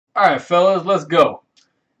Alright, fellas, let's go.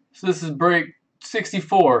 So this is break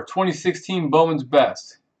 64, 2016 Bowman's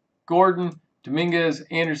Best. Gordon, Dominguez,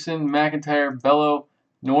 Anderson, McIntyre, Bello,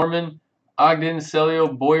 Norman, Ogden,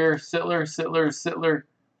 Celio, Boyer, Sittler,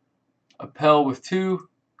 Appel with 2,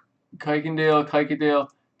 Kuykendall,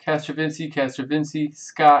 Castrovinci,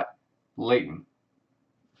 Scott, Layton.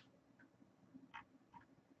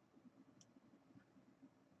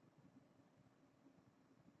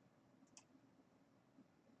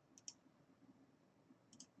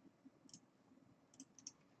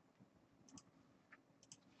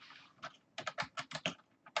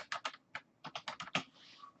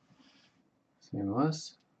 Same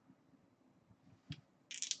list.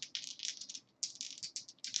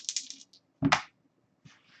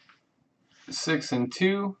 Six and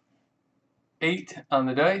 2, 8 on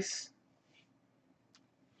the dice.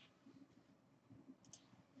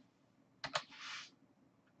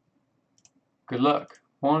 Good luck.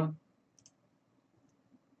 1,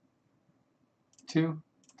 2,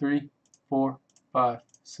 3, 4, 5,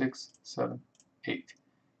 6, 7, 8.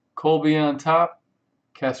 Colby on top,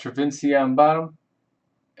 Castrovinci on bottom,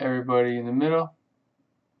 everybody in the middle.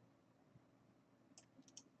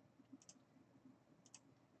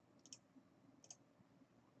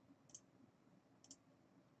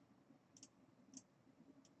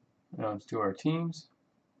 Now let's do our teams.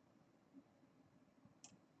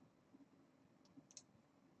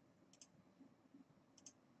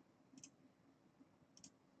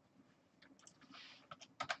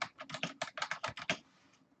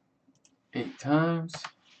 Eight times.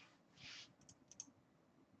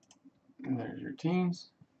 And there's your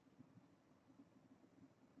teams.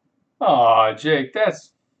 Aw, Jake,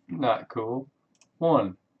 that's not cool.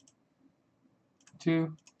 1,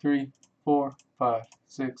 2, 3, 4, 5,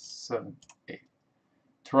 6, 7, 8.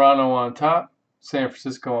 Toronto on top, San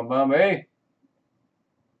Francisco on bottom. Hey!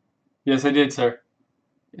 Yes, I did, sir.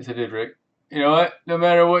 Yes, I did, Rick. You know what? No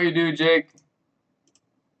matter what you do, Jake,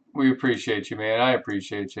 we appreciate you, man. I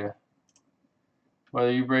appreciate you.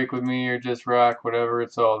 Whether you break with me or just rock, whatever,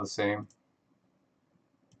 it's all the same.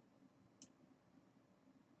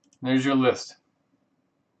 There's your list.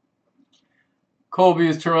 Colby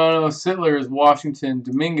is Toronto, Sittler is Washington,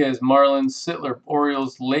 Dominguez, Marlins, Sittler,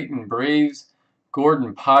 Orioles, Layton, Braves,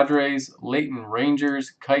 Gordon, Padres, Layton,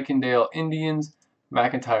 Rangers, Kuykendall, Indians,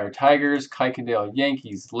 McIntyre, Tigers, Kuykendall,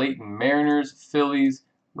 Yankees, Layton, Mariners, Phillies,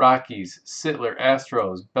 Rockies, Sittler,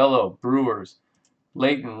 Astros, Bello, Brewers,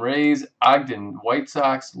 Layton, Rays, Ogden, White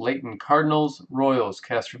Sox, Layton, Cardinals, Royals.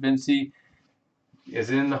 Castrovinci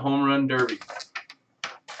is in the home run derby.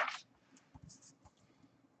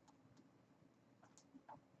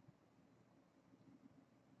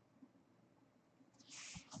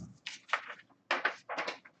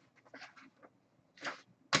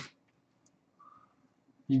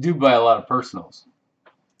 You do buy a lot of personals.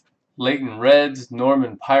 Layton Reds,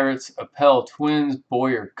 Norman Pirates, Appel Twins,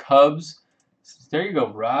 Boyer Cubs. There you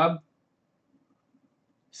go, Rob.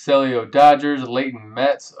 Celio Dodgers, Layton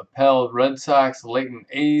Mets, Appel Red Sox, Layton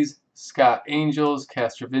A's, Scott Angels,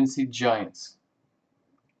 Castrovinci Giants.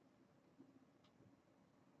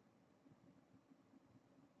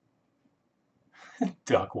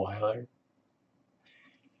 Duckweiler.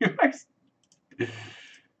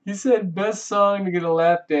 You said best song to get a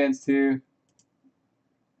lap dance to. Do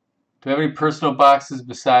I have any personal boxes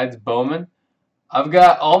besides Bowman? I've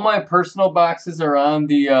got all my personal boxes are on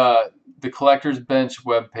the Collector's Bench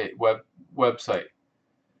website,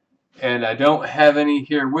 and I don't have any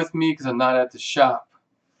here with me because I'm not at the shop.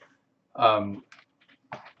 But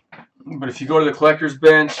if you go to the Collector's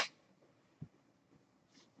Bench,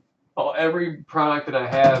 every product that I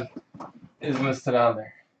have is listed on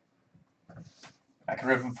there. I can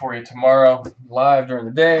rip them for you tomorrow live during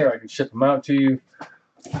the day, or I can ship them out to you.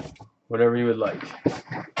 Whatever you would like.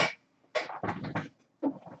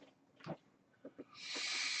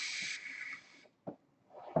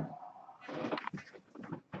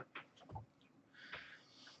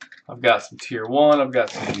 I've got some Tier 1, I've got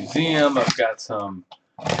some Museum, I've got some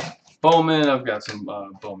Bowman, I've got some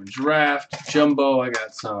Bowman Draft Jumbo, I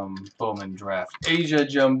got some Bowman Draft Asia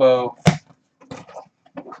Jumbo.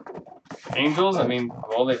 Angels, I mean,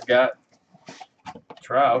 well, they've got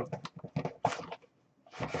Trout.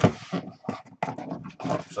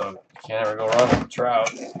 So you can't ever go wrong with Trout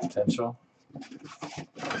potential.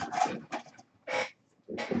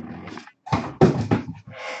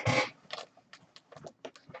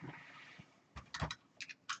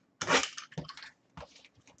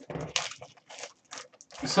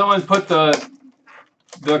 Someone put the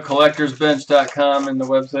collectorsbench.com in the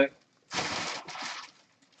website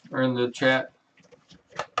or in the chat.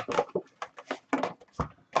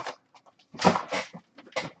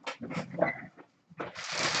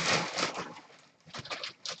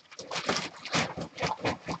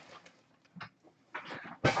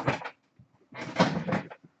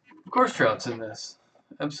 course, Trout's in this.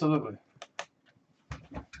 Absolutely.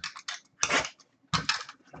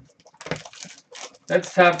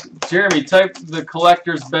 That's top. Jeremy, type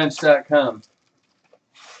thecollectorsbench.com.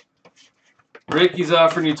 Ricky's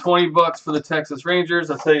offering you 20 bucks for the Texas Rangers.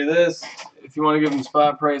 I'll tell you this: if you want to give him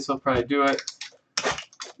spot price, he'll probably do it.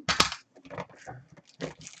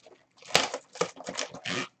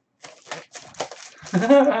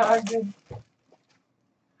 I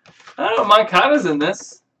don't know. Moncada's in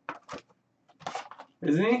this,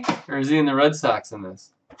 isn't he? Or is he in the Red Sox in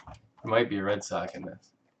this? He might be a Red Sox in this.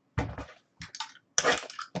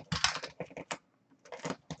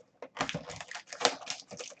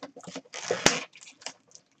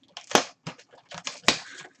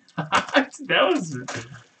 That was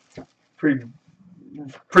pretty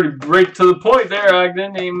right to the point there,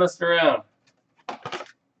 Ogden. Ain't messing around.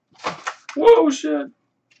 Whoa, shit.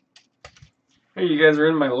 Hey, you guys are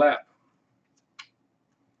in my lap.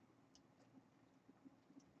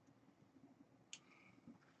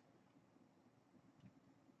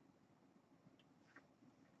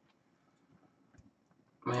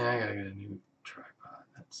 Man, I gotta get a new tripod.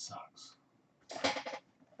 That sucks.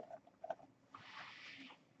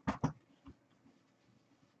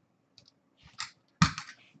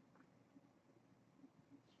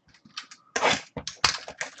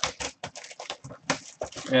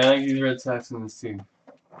 Yeah, I think these Red Sox in this too.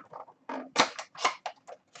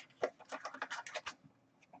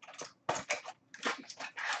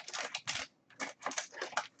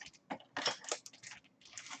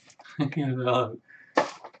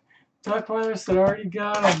 Duckweather said already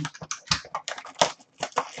got him.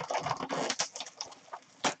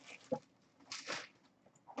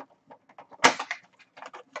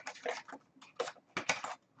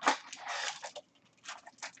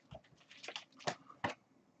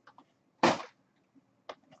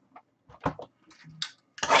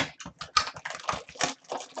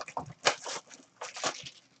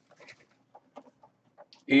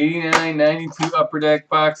 $89.92 Upper Deck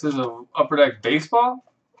boxes of Upper Deck baseball.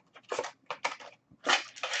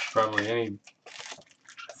 Probably any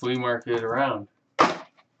flea market around.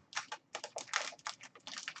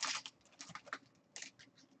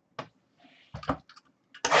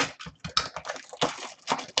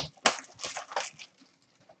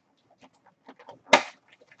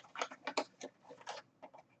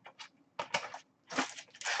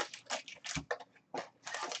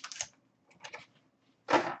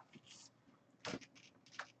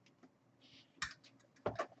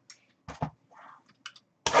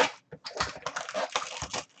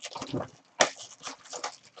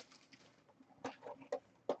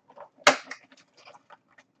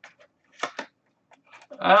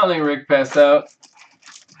 I don't think Rick passed out.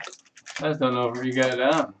 I just don't know if he got it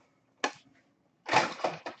down.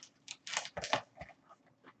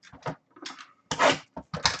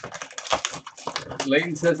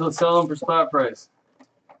 Leighton says he'll sell them for spot price.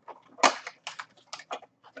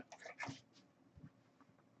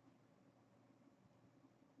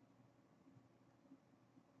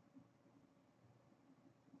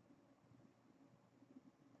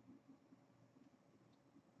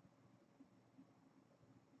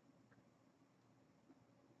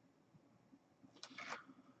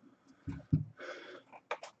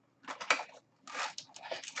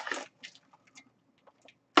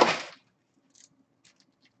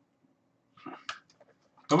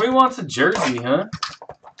 Nobody wants a jersey, huh?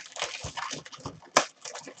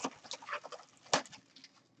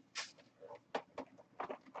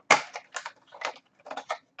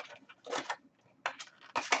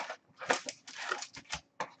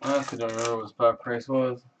 I honestly don't remember what spot price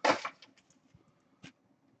was.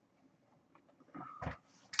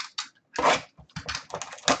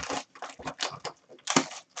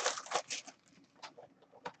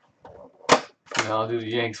 And I'll do the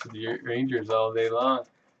Yanks with the Rangers all day long.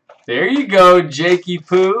 There you go, Jakey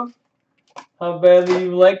Poo. How badly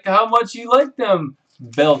you like? How much you like them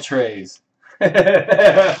Beltrays?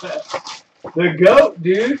 The GOAT,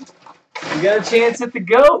 dude. You got a chance at the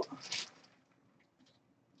GOAT.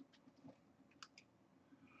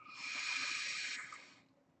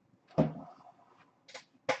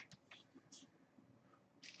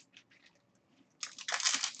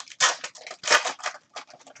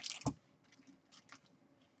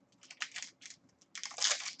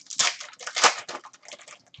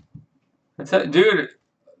 Dude,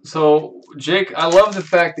 so Jake, I love the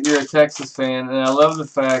fact that you're a Texas fan, and I love the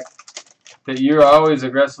fact that you're always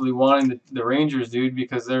aggressively wanting the Rangers, dude,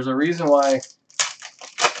 because there's a reason why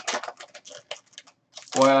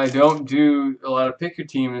I don't do a lot of pick your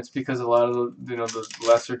team. It's because a lot of the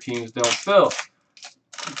lesser teams don't fill.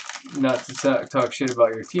 not to talk shit about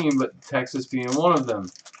your team, but Texas being one of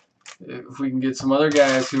them. If we can get some other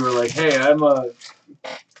guys who are like, hey, I'm a,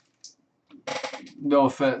 no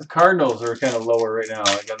offense, Cardinals are kind of lower right now.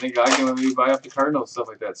 Like, I think I can maybe buy up the Cardinals, stuff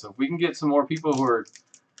like that. So if we can get some more people who are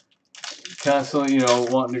constantly, you know,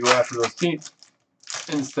 wanting to go after those teams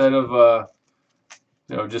instead of,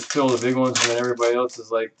 you know, just fill the big ones and then everybody else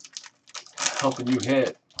is like helping you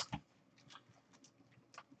hit,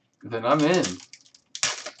 then I'm in.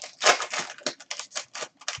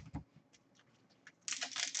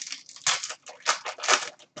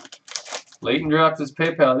 Leighton dropped his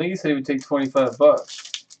PayPal. I think he said he would take $25.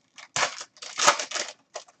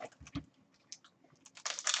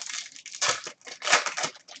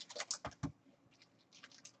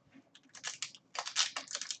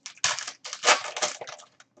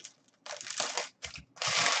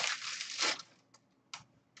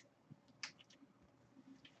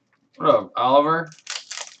 What up, Oliver?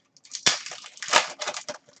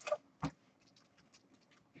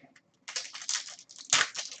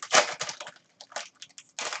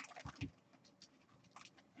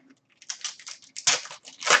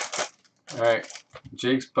 Alright,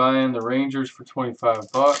 Jake's buying the Rangers for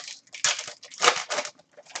 $25.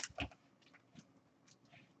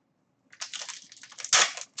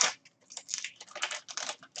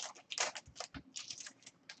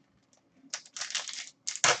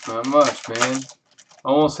 Not much, man.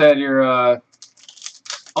 Almost had your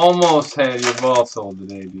ball sold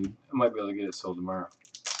today, dude. I might be able to get it sold tomorrow.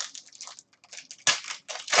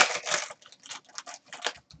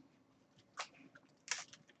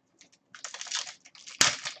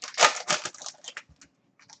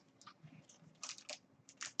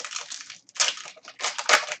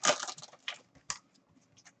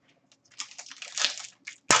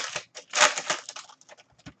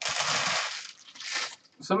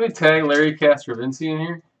 Somebody tag Larry Castrovinci in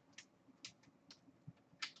here.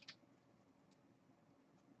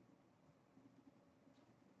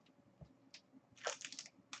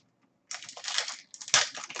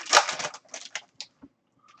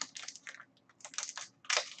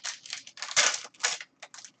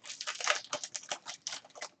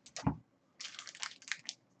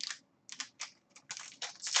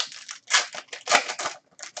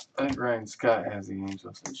 I think Ryan Scott has the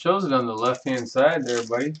Angels. It shows it on the left-hand side there,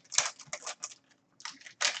 buddy.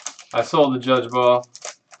 I sold the Judge ball.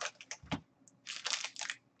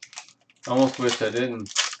 Almost wish I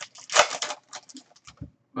didn't.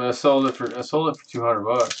 But I sold it for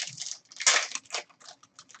 $200.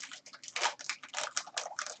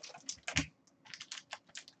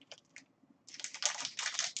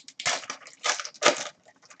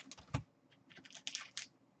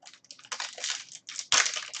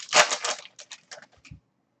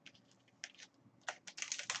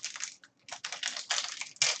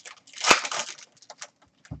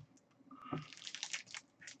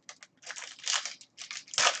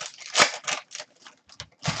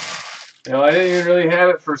 You know, I didn't even really have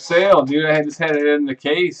it for sale, dude. I just had it in the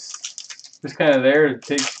case. Just kind of there to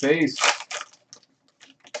take space.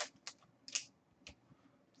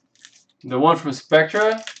 The one from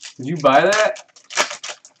Spectra? Did you buy that?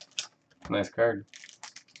 Nice card.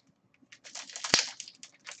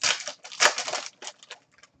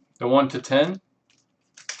 The 1 to 10?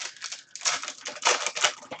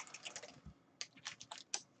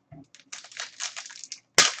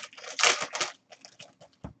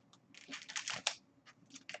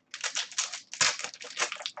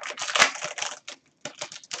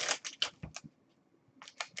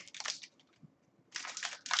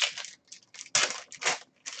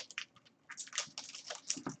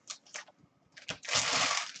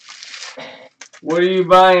 What are you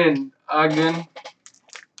buying, Ogden?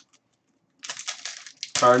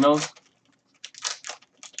 Cardinals?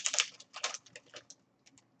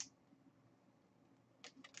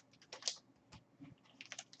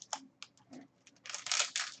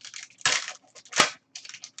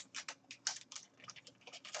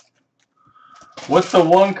 What's the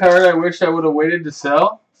one card I wish I would have waited to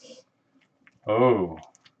sell? Oh,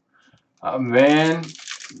 man.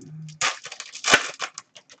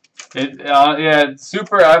 Yeah,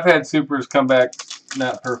 super. I've had supers come back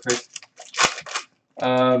not perfect.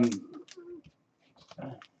 The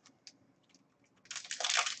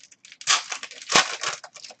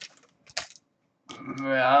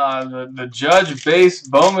Judge base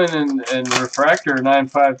Bowman and refractor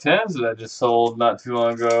 9.510s that I just sold not too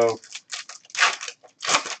long ago.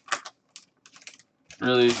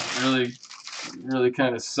 Really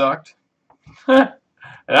kind of sucked. And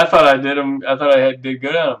I thought I did them. I thought I did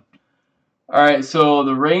good on them. All right, so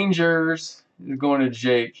the Rangers is going to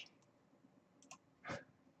Jake.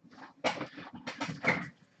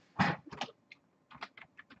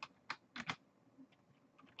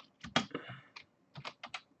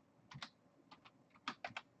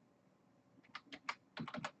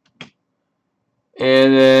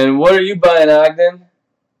 And then, what are you buying, Ogden?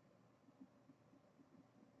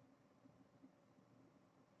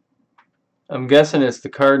 I'm guessing it's the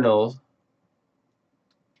Cardinals.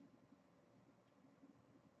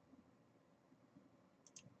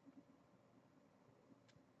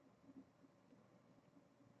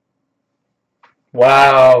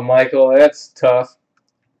 Wow, Michael, that's tough.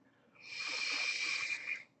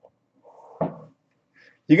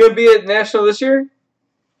 You gonna be at National this year?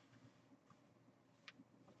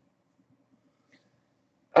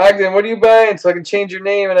 Ogden, what are you buying so I can change your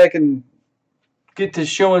name and I can get to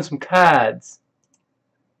showing some cards?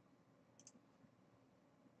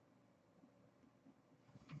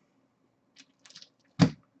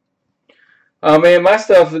 Oh man, my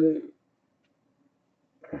stuff.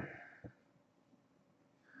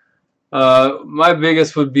 My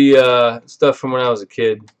biggest would be stuff from when I was a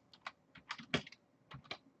kid,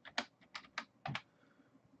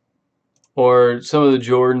 or some of the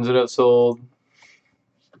Jordans that I've sold.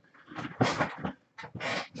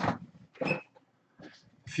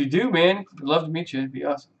 If you do, man, I'd love to meet you. It'd be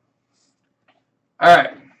awesome. All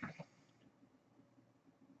right.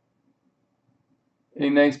 Any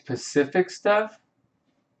nice Pacific stuff?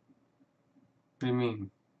 What do you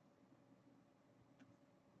mean?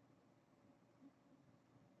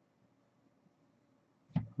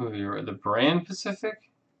 Who, you're the brand Pacific?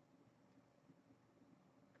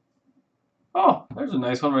 Oh, there's a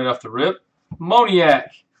nice one right off the rip.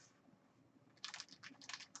 Moniac.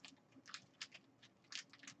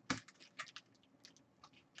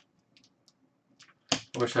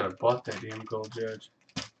 I wish I'd have bought that damn Gold Judge.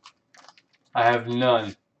 I have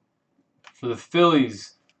none. For the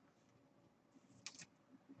Phillies.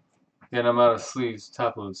 Again, I'm out of sleeves,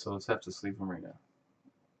 top load, so let's have to sleeve them right now.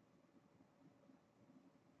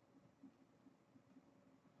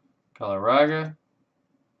 Galarraga.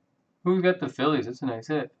 Who's got the Phillies? That's a nice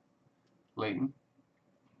hit. Layton.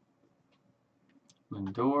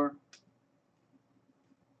 Lindor.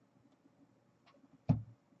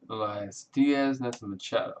 Elias Diaz. And that's a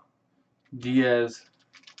Machado. Diaz.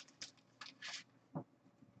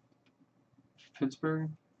 Pittsburgh.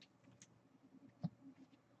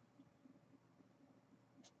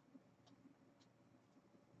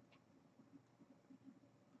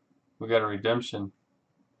 We got a redemption.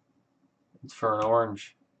 It's for an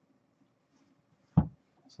orange.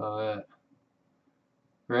 Saw that.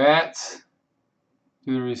 Grats.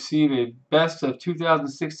 To receive a best of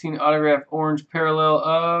 2016 autograph orange parallel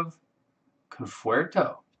of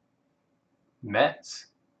Conforto. Mets.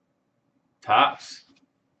 Tops.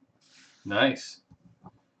 Nice.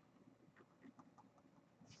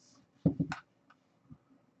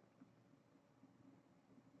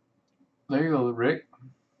 There you go, Rick.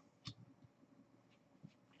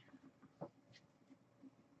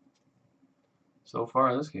 So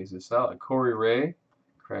far, this case is solid. Corey Ray,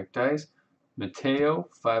 cracked ice. Mateo,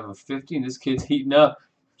 5 of 50. And this kid's heating up,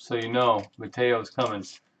 so you know Mateo's coming.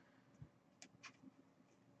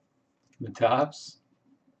 Metops.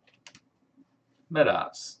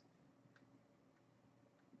 Metops.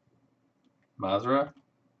 Mazra.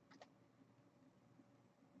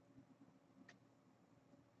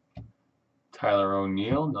 Tyler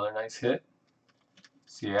O'Neill, another nice hit.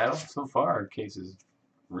 Seattle, so far, our case is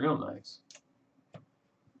real nice.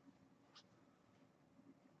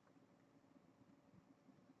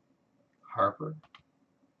 Harper.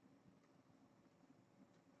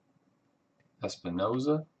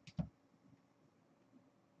 Espinoza.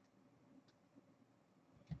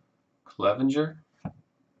 Clevenger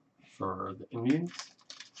for the Indians.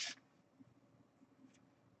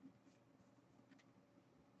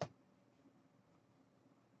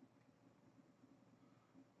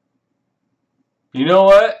 You know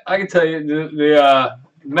what? I can tell you the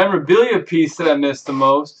memorabilia piece that I missed the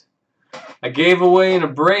most, I gave away in a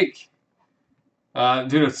break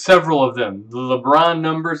due to several of them. The LeBron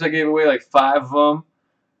numbers I gave away, like 5 of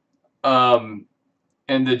them.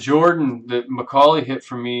 And the Jordan that Macaulay hit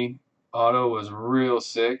for me, auto, was real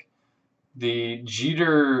sick. The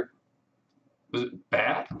Jeter, was it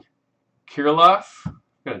bat? Kirilloff.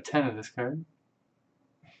 Got a 10 of this card.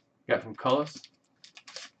 Got from Cullis.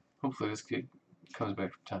 Hopefully this kid comes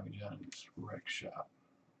back from Tommy John's wreck shop.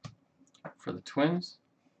 For the Twins,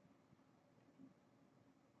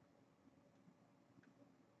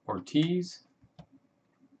 Ortiz.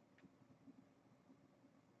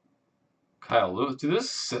 Kyle Lewis.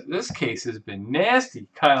 Dude, this case has been nasty.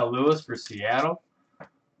 Kyle Lewis for Seattle.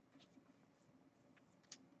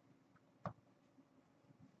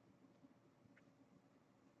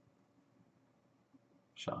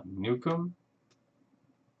 Sean Newcomb.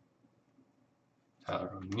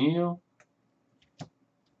 Tyler O'Neill.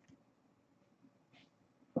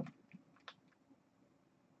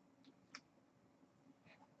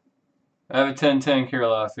 I have a 10-10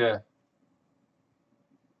 Kirilov, yeah.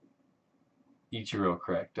 Ichiro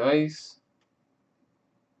cracked ice.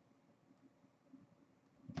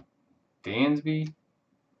 Dansby.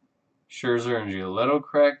 Scherzer and Giolito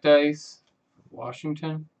cracked ice.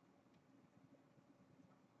 Washington.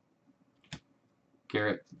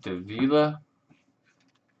 Garrett Davila.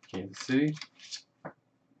 Kansas City.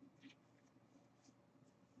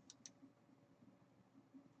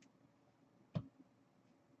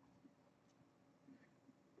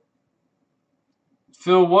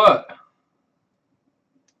 Phil what?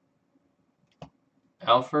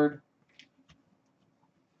 Alford.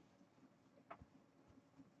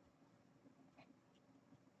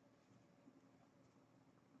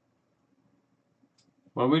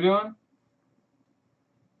 What are we doing?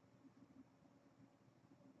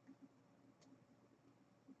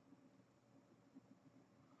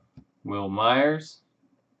 Will Myers.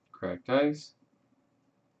 Cracked ice.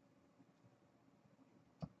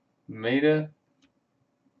 Maeda.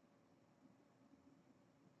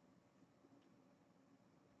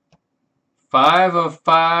 5 of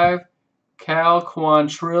 5. Cal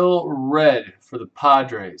Quantrill red for the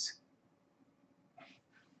Padres.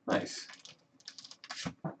 Nice.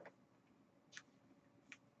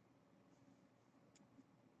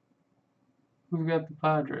 Who's got the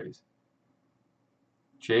Padres?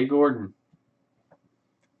 Jay Gordon.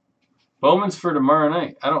 Bowman's for tomorrow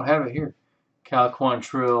night. I don't have it here. Cal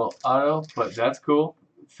Quantrill auto, but that's cool.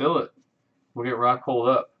 Fill it. We'll get rock holed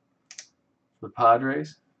up. The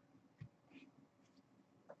Padres.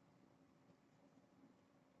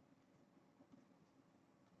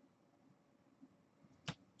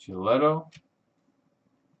 Giolito.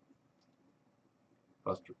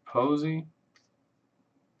 Buster Posey.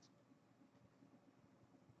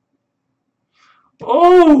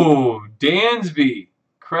 Oh, Dansby.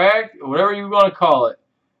 Crack, whatever you want to call it.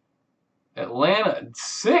 Atlanta.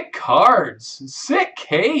 Sick cards. Sick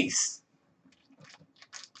case.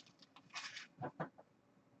 I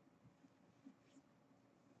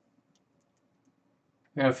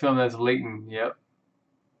got a feeling that's Leighton. Yep.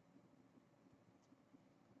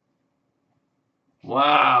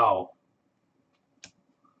 Wow.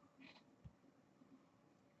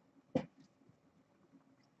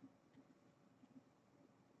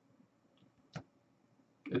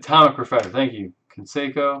 Atomic Refractor. Thank you.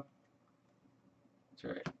 Canseco. That's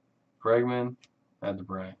right. Bregman. Add the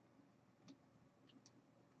Bryant.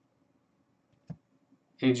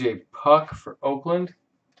 AJ Puck for Oakland.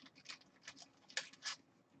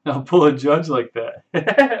 I'll pull a Judge like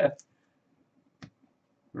that.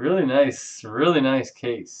 Really nice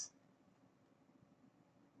case.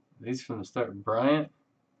 These from the start. Bryant.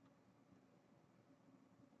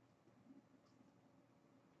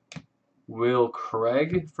 Will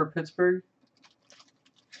Craig for Pittsburgh.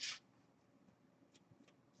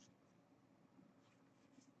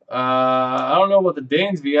 I don't know what the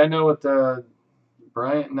Dansby. I know what the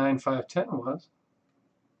Bryant 9510 was.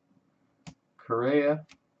 Correa.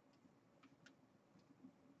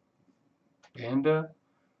 Banda.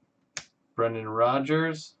 Brendan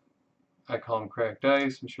Rodgers. I call him Cracked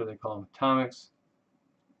Ice. I'm sure they call him Atomics.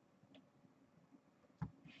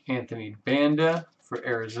 Anthony Banda for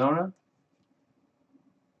Arizona.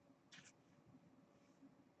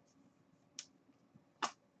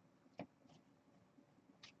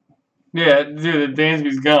 Yeah, dude, the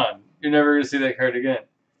Dansby's gone. You're never going to see that card again.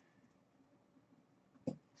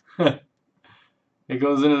 It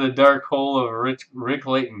goes into the dark hole of Rick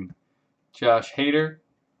Layton. Josh Hader.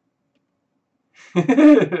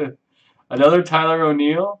 Another Tyler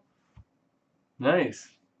O'Neill. Nice.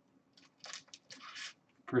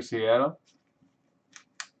 For Seattle.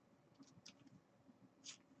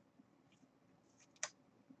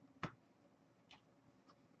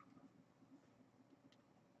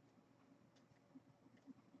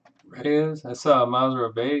 Reyes. I saw a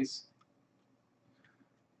Mazzara base.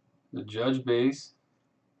 The Judge base.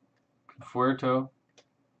 Conforto.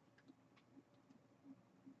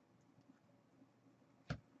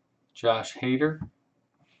 Josh Hader.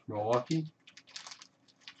 Milwaukee.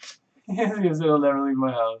 Because it'll never leave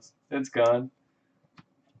my house. It's gone.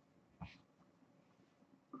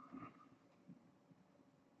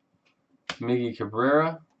 Miggy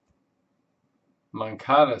Cabrera.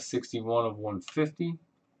 Moncada, 61 of 150.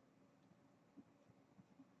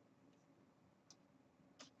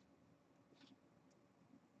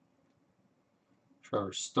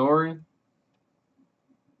 Trevor Story.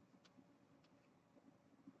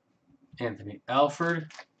 Anthony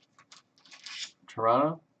Alford.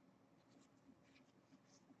 Toronto.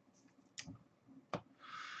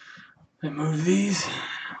 I move these.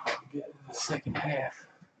 Get into the second half.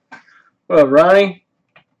 What up, Ronnie?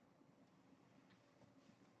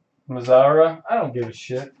 Mazzara? I don't give a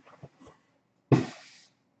shit.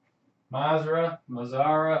 Mazzara,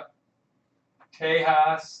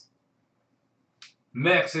 Tejas,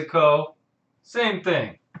 Mexico, same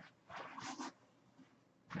thing.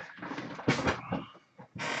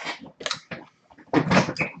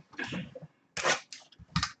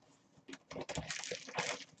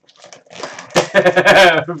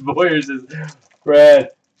 Boyers is Brad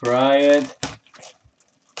Bryant.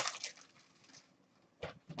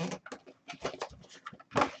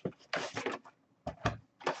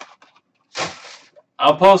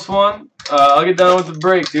 I'll post one. I'll get done with the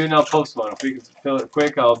break, dude, and I'll post one. If we can fill it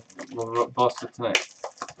quick, we'll bust it tonight.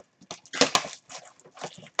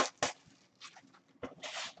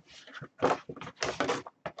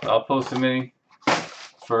 I'll post a mini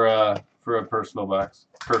for a personal box,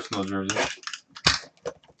 personal jersey.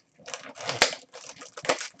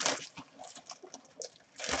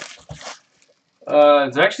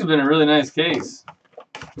 It's actually been a really nice case,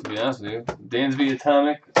 to be honest with you. Dansby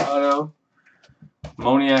Atomic auto.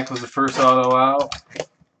 Moniak was the first auto out.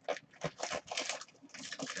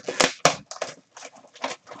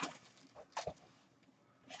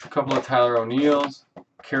 A couple of Tyler O'Neills.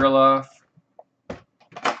 Kirilloff.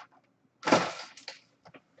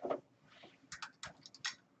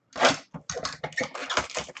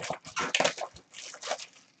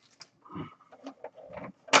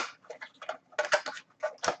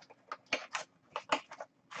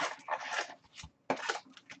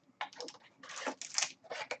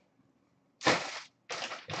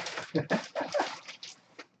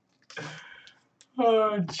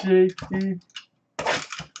 Oh, Jake, dude.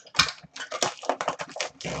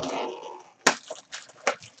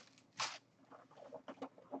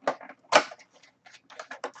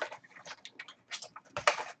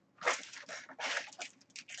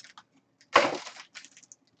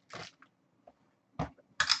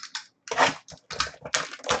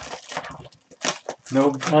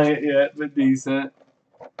 No plant yet, but decent.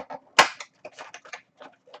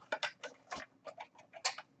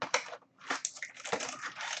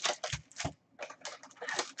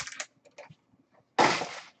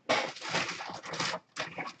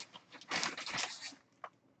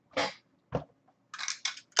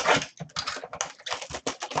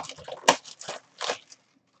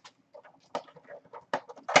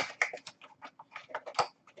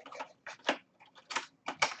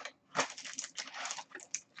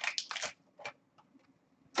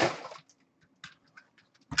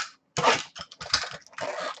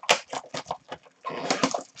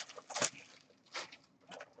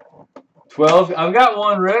 I've got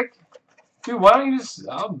one, Rick. Dude, why don't you just...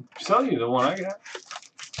 I'll sell you the one I got.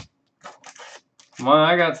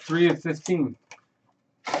 I got 3 of 15.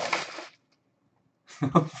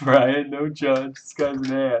 Brian, no judge. This guy's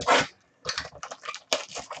an ass.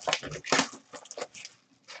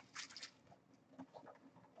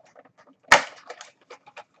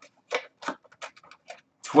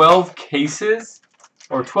 $12 cases?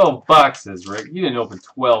 Or 12 boxes, Rick. You didn't open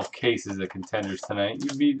 12 cases of contenders tonight.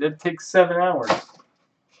 That takes 7 hours.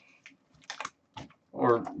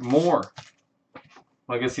 Or more.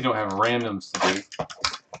 Well, I guess you don't have randoms to do.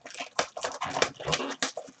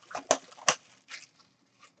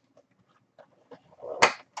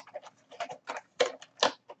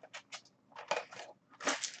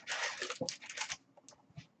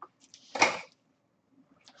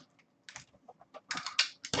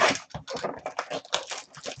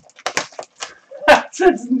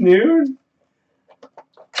 Since noon?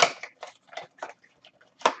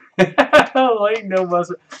 Like no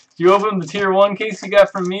muscle. Did you open the tier 1 case you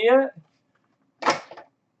got from me yet?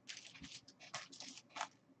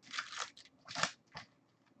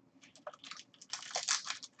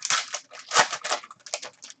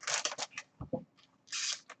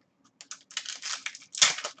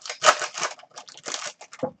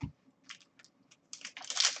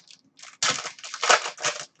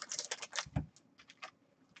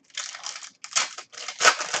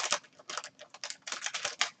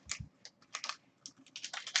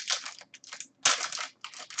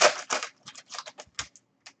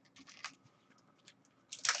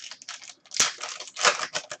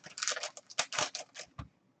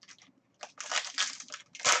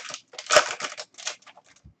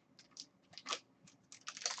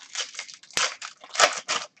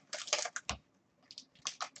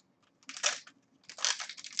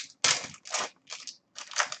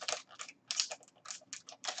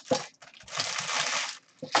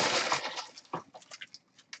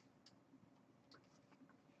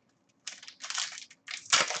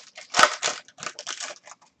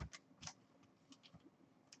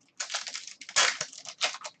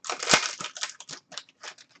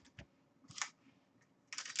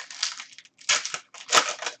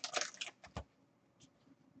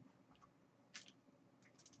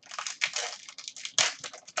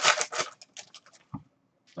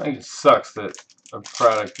 I think it sucks that a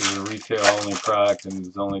product is a retail only product and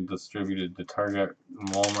is only distributed to Target and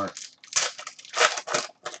Walmart.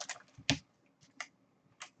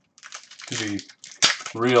 To be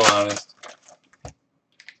real honest.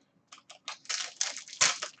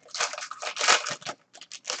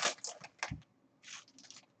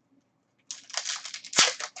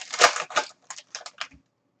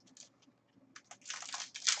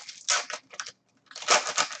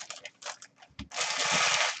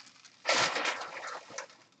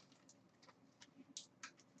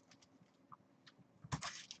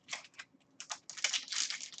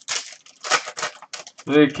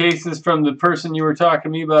 The cases from the person you were talking to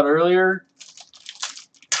me about earlier,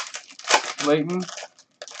 Leighton?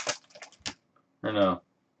 Or no?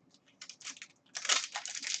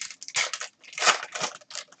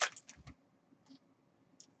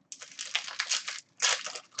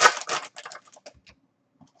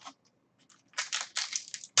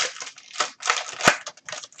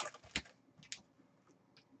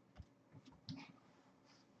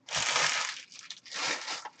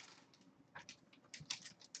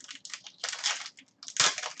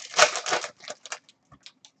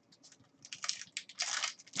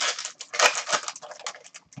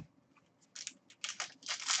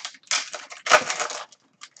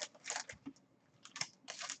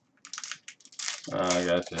 Oh, I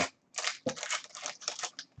gotcha.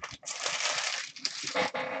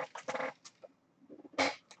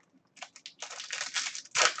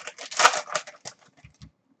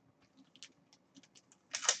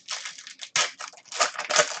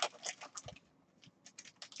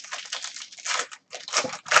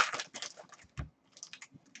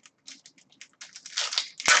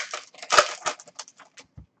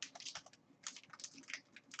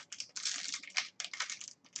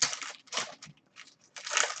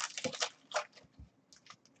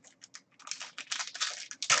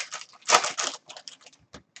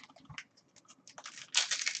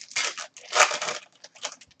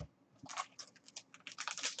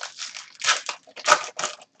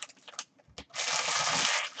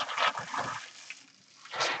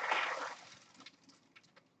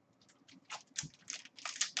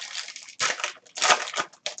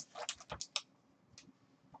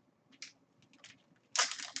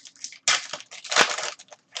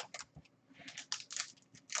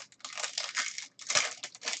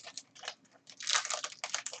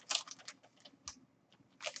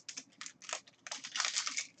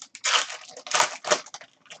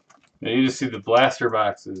 Now you just see the blaster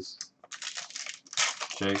boxes,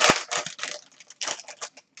 Jake.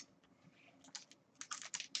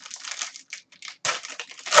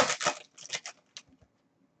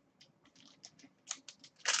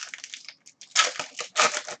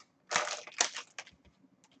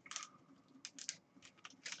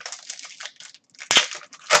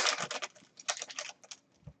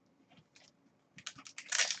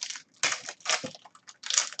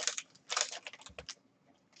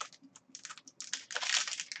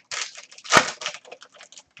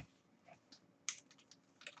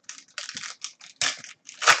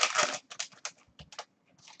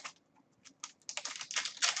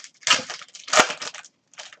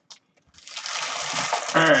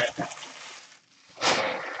 Alright.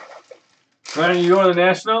 Ryan, you going to the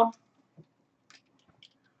National?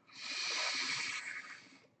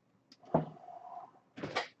 With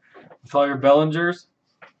all your Bellingers?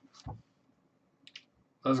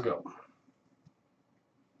 Let's go.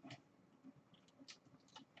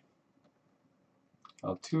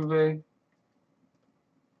 Altuve.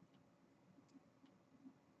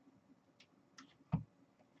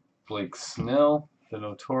 Blake Snell, the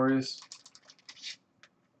Notorious.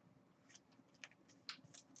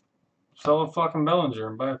 Sell a fucking Bellinger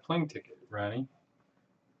and buy a plane ticket, Ronnie.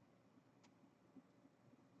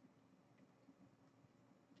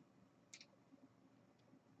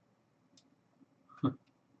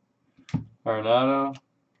 Arenado.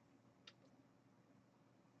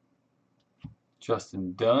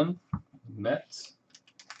 Justin Dunn, Mets.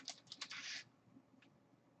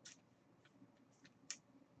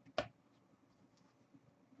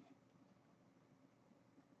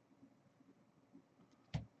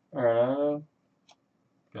 Arenado.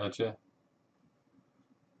 Gotcha.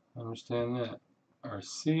 Understand that.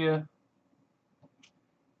 Arcia.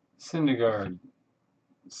 Syndergaard.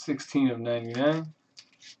 16 of 99.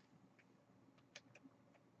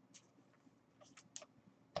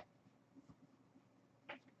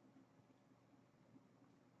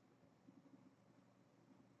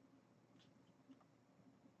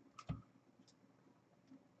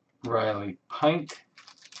 Riley Pint,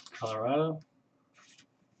 Colorado.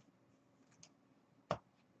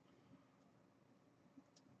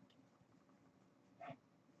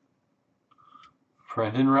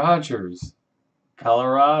 Brendan Rodgers,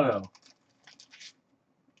 Colorado.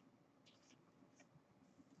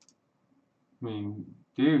 I mean,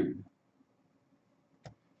 dude,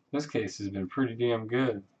 this case has been pretty damn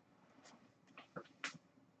good.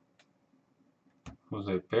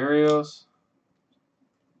 Jose Barrios,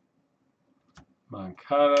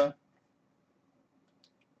 Moncada,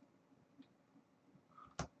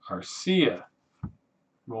 Garcia,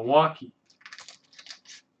 Milwaukee.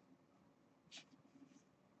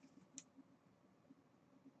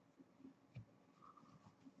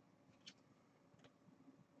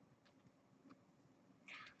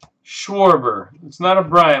 Schwarber. It's not a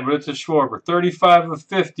Bryant, but it's a Schwarber. 35 of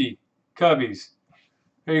 50. Cubbies.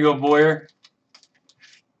 There you go, Boyer.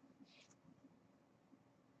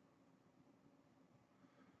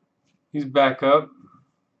 He's back up.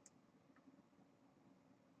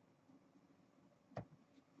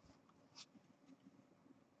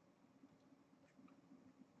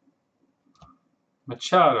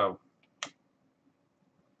 Machado.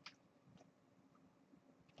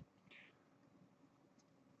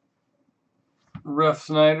 Ref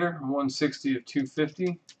Snyder, 160 of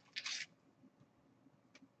 250.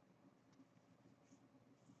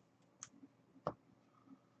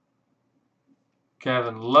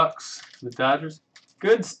 Gavin Lux, the Dodgers.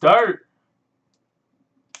 Good start.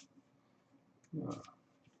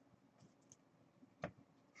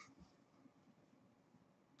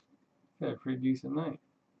 Had a pretty decent night.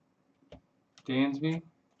 Dansby.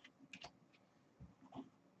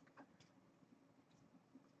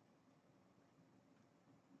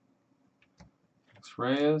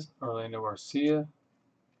 Reyes, Orlando Garcia,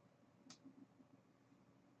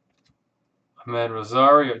 Ahmed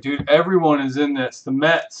Rosario. Dude, everyone is in this. The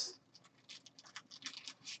Mets.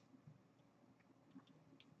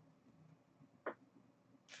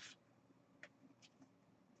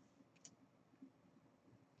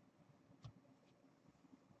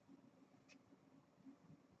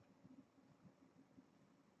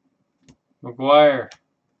 McGuire.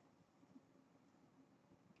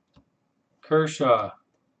 Kershaw.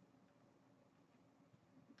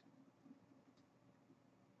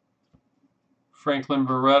 Franklin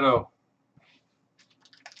Barreto.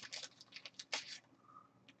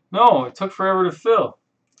 No, it took forever to fill.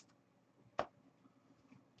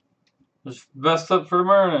 Just best up for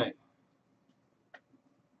tomorrow night.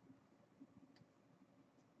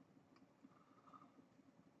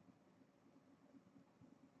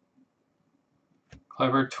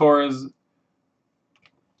 Clever Torres.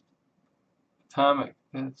 Atomic.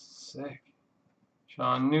 That's sick.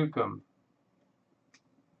 Sean Newcomb.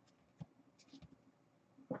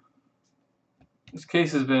 This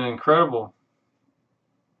case has been incredible.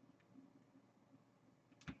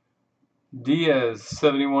 Diaz,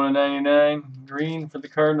 71 of 99. Green for the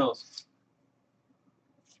Cardinals.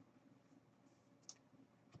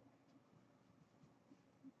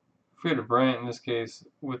 If we had a Bryant in this case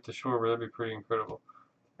with the Schwarber, that'd be pretty incredible.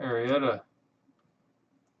 Arrieta.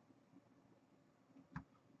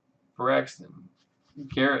 Braxton.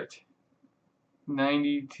 Garrett.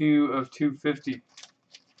 92 of 250.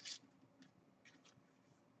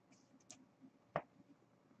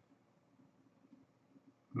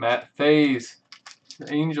 Matt Faze,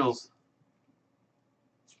 the Angels.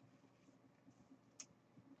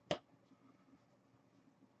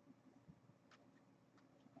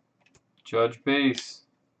 Judge Base.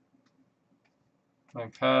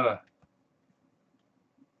 Moncada.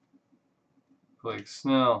 Blake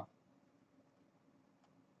Snell.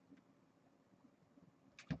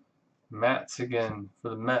 Mats again for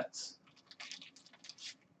the Mets.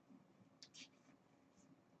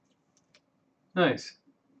 Nice.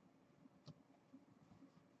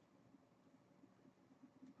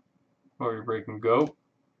 What are you breaking? Goat.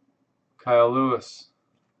 Kyle Lewis.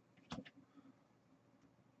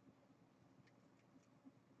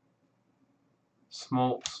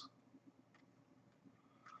 Smoltz.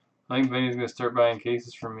 I think Benny's going to start buying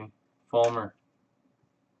cases from me. Fulmer.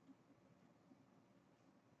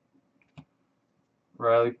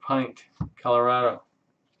 Riley Pint, Colorado.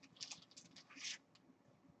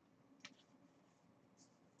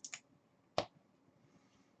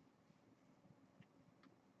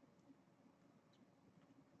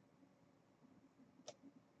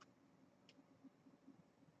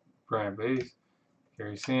 Brian Bass,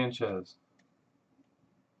 Gary Sanchez.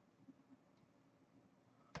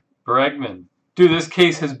 Bregman. Dude, this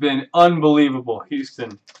case has been unbelievable,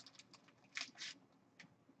 Houston.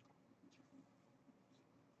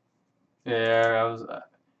 Yeah,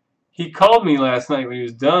 he called me last night when he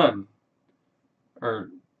was done. Or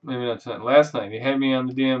maybe not tonight, last night. He had me on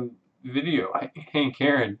the damn video. Hank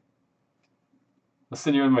Aaron. I'm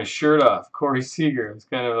sitting here with my shirt off. Corey Seager. It's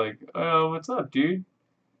kind of like, oh, what's up, dude?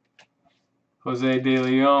 Jose De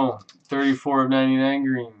Leon, 34 of 99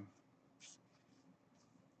 green.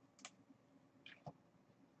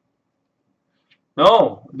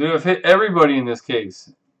 No, dude, I've hit everybody in this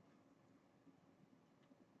case.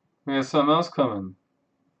 We got something else coming.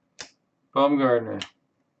 Bumgarner.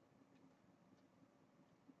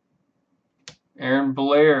 Aaron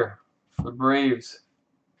Blair for the Braves.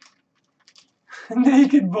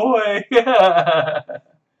 Naked boy.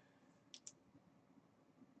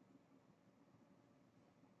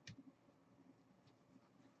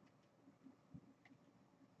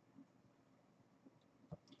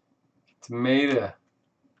 Tomato.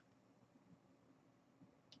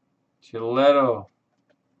 Giletto.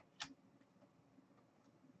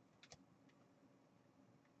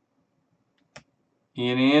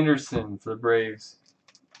 Ian Anderson for the Braves.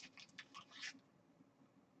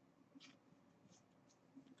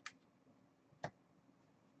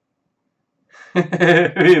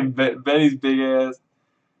 Benny's big ass.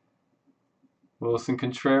 Wilson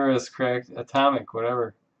Contreras cracked atomic,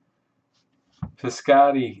 whatever.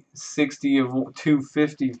 Piscotti, 60 of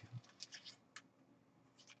 250.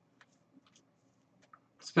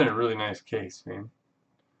 It's been a really nice case, man.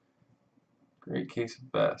 Great case of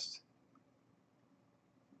best.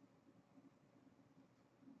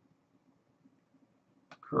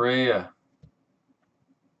 Correa.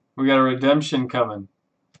 We got a redemption coming.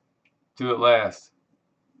 Do it last.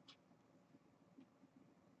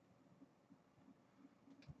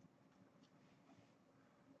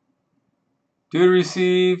 Due to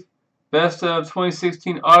receive best of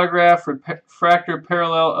 2016 autograph refractor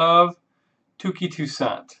parallel of Tuki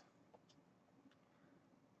Toussaint,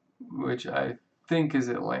 which I think is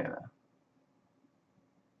Atlanta.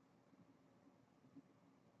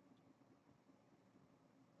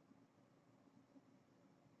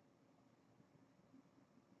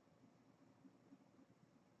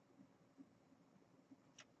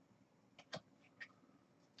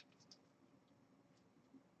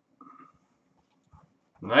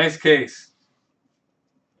 Nice case.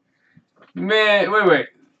 Man, wait.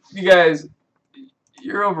 You guys,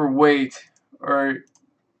 you're overweight, or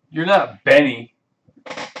you're not Benny.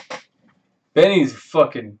 Benny's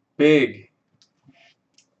fucking big.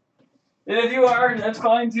 And if you are, that's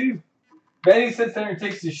fine too. Benny sits there and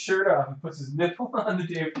takes his shirt off and puts his nipple on the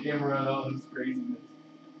damn camera and all this craziness.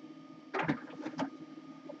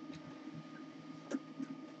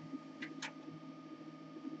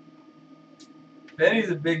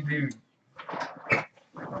 Benny's a big dude.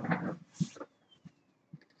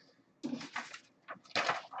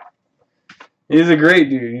 He's a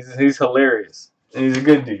great dude. He's hilarious. And he's a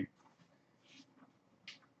good dude.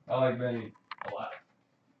 I like Benny a lot.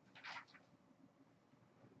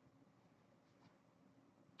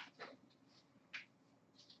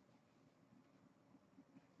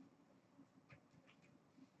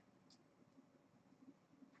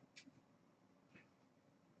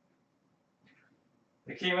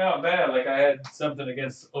 It came out bad, like I had something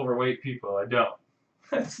against overweight people. I don't.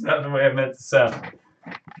 That's not the way I meant to sound.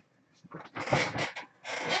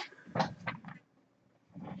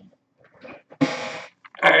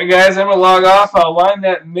 Alright guys, I'm going to log off. I'll line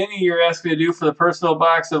that mini you're asking me to do for the personal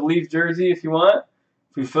box of Leaf jersey if you want.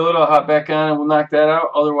 If we fill it, I'll hop back on and we'll knock that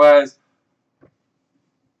out. Otherwise,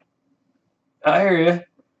 I hear you.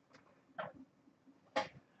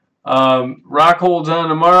 Rock holds on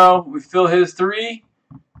tomorrow. We fill his 3.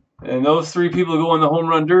 And those 3 people go in the home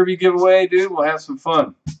run derby giveaway, dude. We'll have some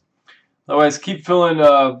fun. Otherwise, keep filling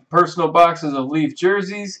personal boxes of Leaf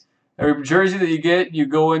jerseys. Every jersey that you get, you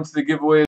go into the giveaway